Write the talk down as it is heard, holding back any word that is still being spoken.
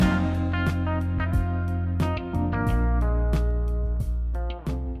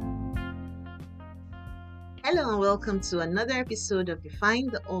Hello and welcome to another episode of Defying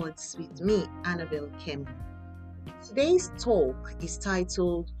the Odds with me, Annabelle Kim. Today's talk is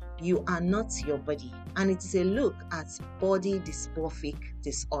titled You Are Not Your Body, and it is a look at body dysmorphic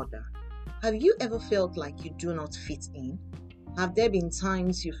disorder. Have you ever felt like you do not fit in? Have there been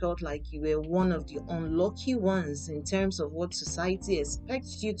times you felt like you were one of the unlucky ones in terms of what society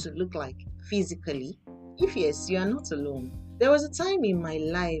expects you to look like physically? If yes, you are not alone. There was a time in my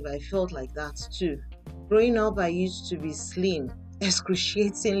life I felt like that too. Growing up, I used to be slim,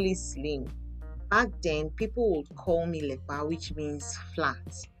 excruciatingly slim. Back then, people would call me lepa, which means flat.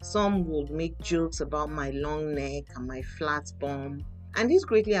 Some would make jokes about my long neck and my flat bum. And this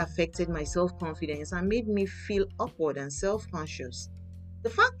greatly affected my self-confidence and made me feel awkward and self-conscious. The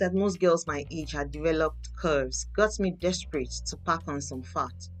fact that most girls my age had developed curves got me desperate to pack on some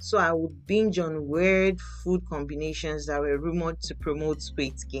fat, so I would binge on weird food combinations that were rumored to promote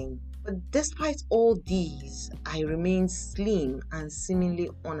weight gain. But despite all these, I remained slim and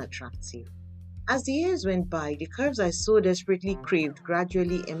seemingly unattractive. As the years went by, the curves I so desperately craved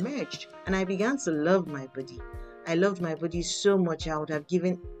gradually emerged, and I began to love my body. I loved my body so much I would have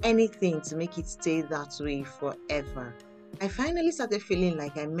given anything to make it stay that way forever. I finally started feeling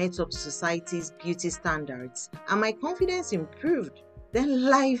like I met up to society's beauty standards, and my confidence improved. Then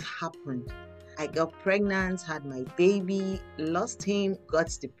life happened. I got pregnant, had my baby, lost him,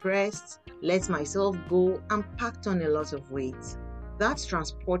 got depressed, let myself go, and packed on a lot of weight. That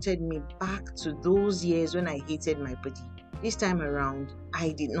transported me back to those years when I hated my body. This time around, I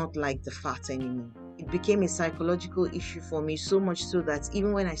did not like the fat anymore. It became a psychological issue for me, so much so that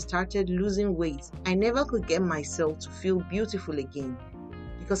even when I started losing weight, I never could get myself to feel beautiful again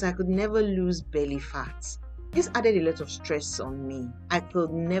because I could never lose belly fat. This added a lot of stress on me. I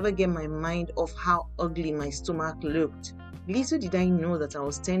could never get my mind off how ugly my stomach looked. Little did I know that I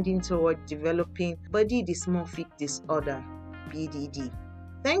was tending toward developing body dysmorphic disorder, BDD.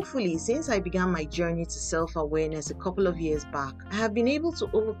 Thankfully, since I began my journey to self-awareness a couple of years back, I have been able to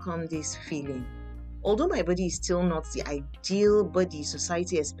overcome this feeling. Although my body is still not the ideal body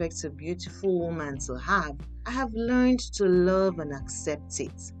society expects a beautiful woman to have, I have learned to love and accept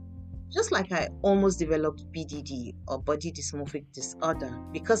it. Just like I almost developed BDD or body dysmorphic disorder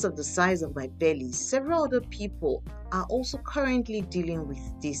because of the size of my belly, several other people are also currently dealing with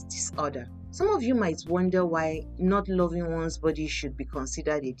this disorder. Some of you might wonder why not loving one's body should be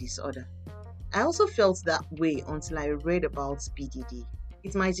considered a disorder. I also felt that way until I read about BDD.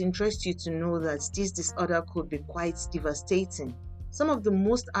 It might interest you to know that this disorder could be quite devastating. Some of the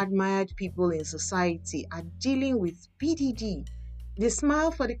most admired people in society are dealing with BDD. They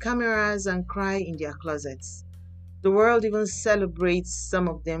smile for the cameras and cry in their closets. The world even celebrates some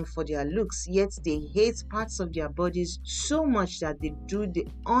of them for their looks, yet they hate parts of their bodies so much that they do the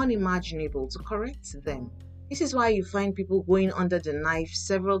unimaginable to correct them. This is why you find people going under the knife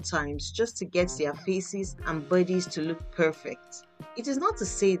several times just to get their faces and bodies to look perfect. It is not to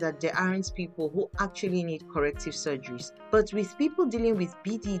say that there aren't people who actually need corrective surgeries, but with people dealing with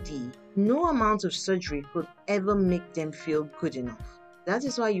BDD, no amount of surgery could ever make them feel good enough. That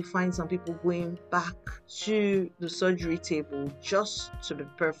is why you find some people going back to the surgery table just to be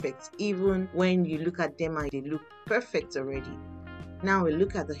perfect, even when you look at them and they look perfect already. Now we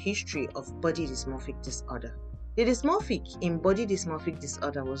look at the history of body dysmorphic disorder. The dysmorphic in body dysmorphic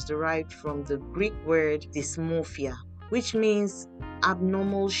disorder was derived from the Greek word dysmorphia, which means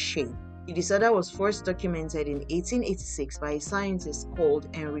abnormal shape. The disorder was first documented in 1886 by a scientist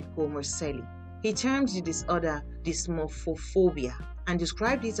called Enrico Morselli. He termed the disorder dysmorphophobia and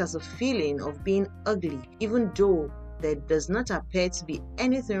described it as a feeling of being ugly, even though there does not appear to be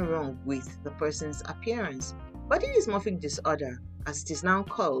anything wrong with the person's appearance. Body dysmorphic disorder, as it is now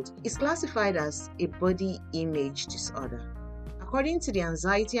called, is classified as a body image disorder. According to the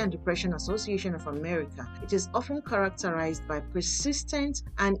Anxiety and Depression Association of America, it is often characterized by persistent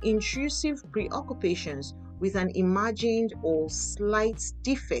and intrusive preoccupations with an imagined or slight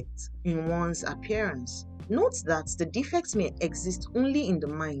defect in one's appearance. Note that the defects may exist only in the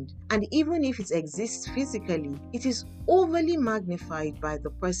mind, and even if it exists physically, it is overly magnified by the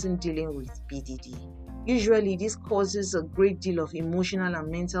person dealing with BDD. Usually, this causes a great deal of emotional and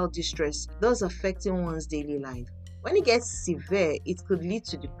mental distress, thus affecting one's daily life. When it gets severe, it could lead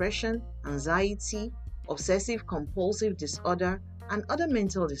to depression, anxiety, obsessive-compulsive disorder, and other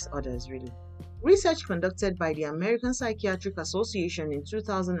mental disorders, really. Research conducted by the American Psychiatric Association in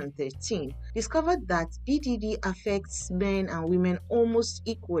 2013 discovered that BDD affects men and women almost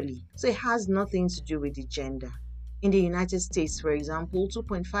equally, so it has nothing to do with the gender. In the United States, for example,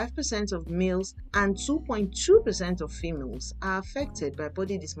 2.5% of males and 2.2% of females are affected by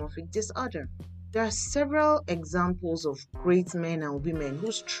body dysmorphic disorder. There are several examples of great men and women who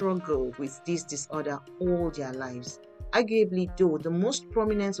struggle with this disorder all their lives. Arguably, though, the most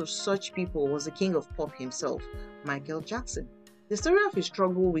prominent of such people was the king of pop himself, Michael Jackson. The story of his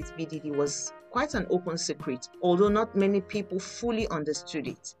struggle with BDD was quite an open secret, although not many people fully understood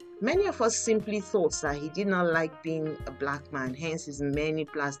it. Many of us simply thought that he did not like being a black man, hence his many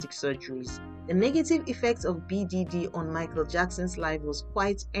plastic surgeries. The negative effect of BDD on Michael Jackson's life was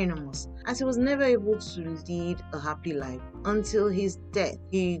quite enormous, as he was never able to lead a happy life. Until his death,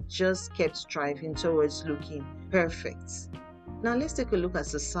 he just kept striving towards looking perfect. Now let's take a look at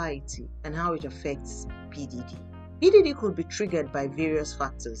society and how it affects BDD. BDD could be triggered by various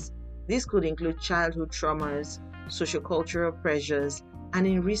factors. This could include childhood traumas, sociocultural pressures, and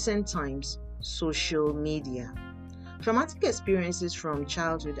in recent times, social media. Traumatic experiences from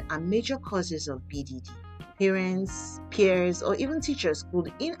childhood are major causes of BDD. Parents, peers, or even teachers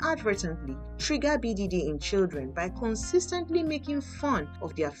could inadvertently trigger BDD in children by consistently making fun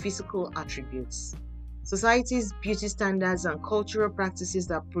of their physical attributes. Society's beauty standards and cultural practices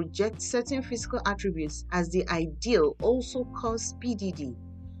that project certain physical attributes as the ideal also cause BDD.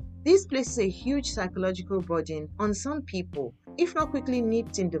 This places a huge psychological burden on some people. If not quickly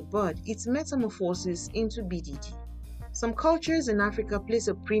nipped in the bud, it metamorphoses into BDD. Some cultures in Africa place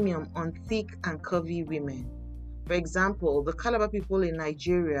a premium on thick and curvy women. For example, the Calabar people in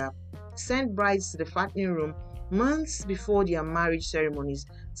Nigeria send brides to the fattening room months before their marriage ceremonies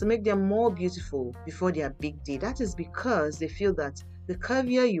to make them more beautiful before their big day. That is because they feel that the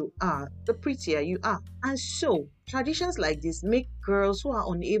curvier you are, the prettier you are. And so, traditions like this make girls who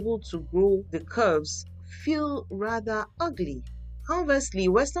are unable to grow the curves feel rather ugly. Conversely,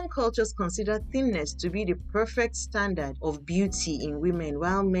 Western cultures consider thinness to be the perfect standard of beauty in women,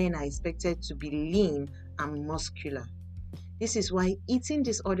 while men are expected to be lean and muscular. This is why eating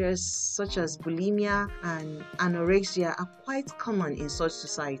disorders such as bulimia and anorexia are quite common in such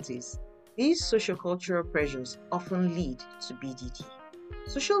societies. These sociocultural pressures often lead to BDD.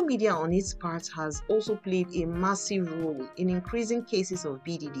 Social media on its part has also played a massive role in increasing cases of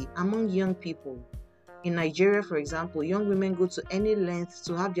BDD among young people. In Nigeria, for example, young women go to any length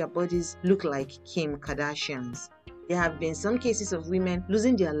to have their bodies look like Kim Kardashian's. There have been some cases of women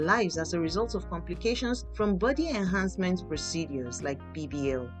losing their lives as a result of complications from body enhancement procedures like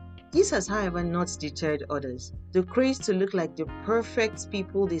BBL. This has, however, not deterred others. The craze to look like the perfect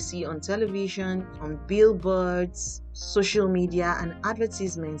people they see on television, on billboards, social media, and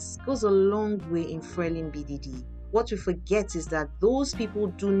advertisements goes a long way in fueling BDD. What we forget is that those people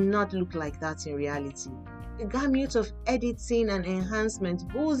do not look like that in reality. The gamut of editing and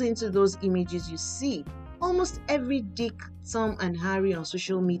enhancement goes into those images you see. Almost every Dick, Tom, and Harry on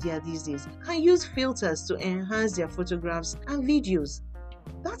social media these days can use filters to enhance their photographs and videos.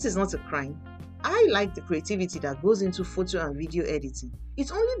 That is not a crime. I like the creativity that goes into photo and video editing.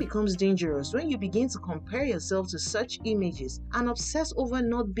 It only becomes dangerous when you begin to compare yourself to such images and obsess over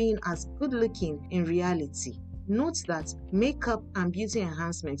not being as good looking in reality. Note that makeup and beauty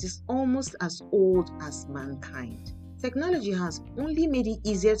enhancement is almost as old as mankind. Technology has only made it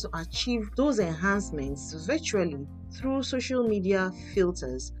easier to achieve those enhancements virtually through social media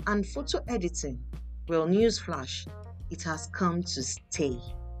filters and photo editing. Well, newsflash, it has come to stay.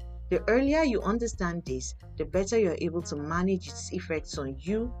 The earlier you understand this, the better you are able to manage its effects on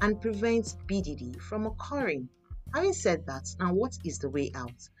you and prevent BDD from occurring. Having said that, now what is the way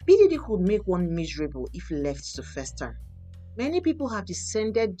out? BDD could make one miserable if left to fester. Many people have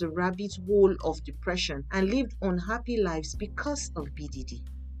descended the rabbit hole of depression and lived unhappy lives because of BDD.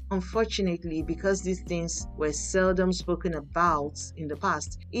 Unfortunately, because these things were seldom spoken about in the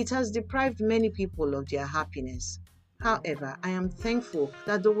past, it has deprived many people of their happiness. However, I am thankful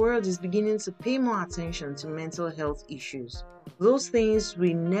that the world is beginning to pay more attention to mental health issues. Those things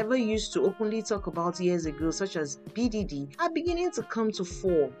we never used to openly talk about years ago, such as BDD, are beginning to come to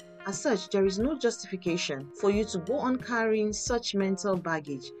fore. As such, there is no justification for you to go on carrying such mental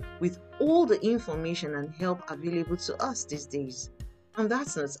baggage with all the information and help available to us these days. On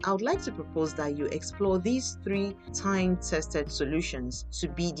that note, I would like to propose that you explore these 3 time-tested solutions to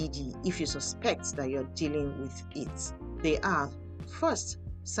BDD if you suspect that you're dealing with it. They are: first,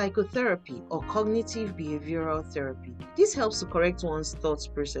 psychotherapy or cognitive behavioral therapy. This helps to correct one's thought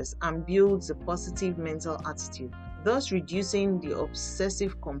process and builds a positive mental attitude, thus reducing the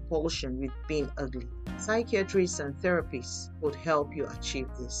obsessive compulsion with being ugly. Psychiatrists and therapists would help you achieve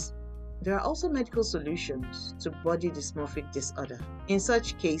this. There are also medical solutions to body dysmorphic disorder. In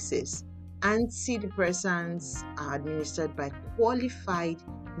such cases, antidepressants are administered by qualified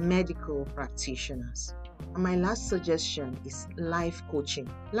medical practitioners. And my last suggestion is life coaching.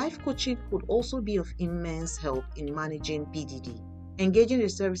 Life coaching could also be of immense help in managing BDD. Engaging the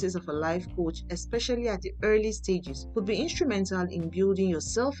services of a life coach, especially at the early stages, could be instrumental in building your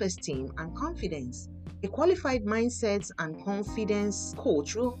self-esteem and confidence. A qualified mindset and confidence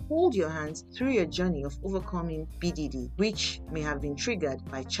coach will hold your hands through your journey of overcoming BDD, which may have been triggered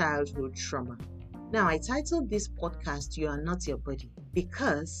by childhood trauma. Now, I titled this podcast, You Are Not Your Body,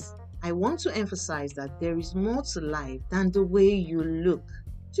 because I want to emphasize that there is more to life than the way you look.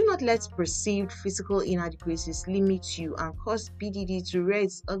 Do not let perceived physical inadequacies limit you and cause BDD to rear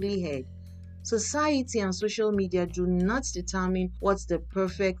its ugly head. Society and social media do not determine what the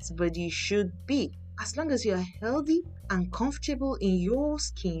perfect body should be. As long as you are healthy and comfortable in your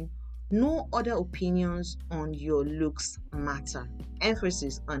skin, no other opinions on your looks matter.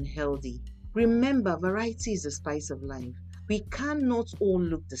 Emphasis on healthy. Remember, variety is the spice of life. We cannot all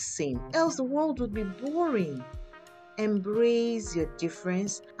look the same, else the world would be boring. Embrace your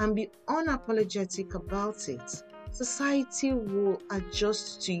difference and be unapologetic about it. Society will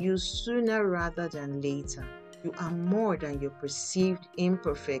adjust to you sooner rather than later. You are more than your perceived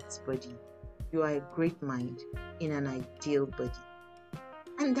imperfect body. You are a great mind in an ideal body.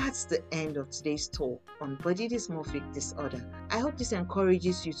 And that's the end of today's talk on body dysmorphic disorder. I hope this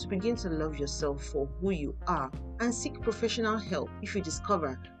encourages you to begin to love yourself for who you are and seek professional help if you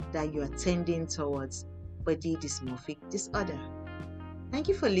discover that you are tending towards body dysmorphic disorder. Thank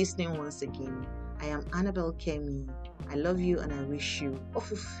you for listening once again. I am Annabelle Kemi. I love you and I wish you a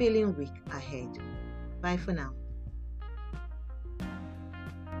fulfilling week ahead. Bye for now.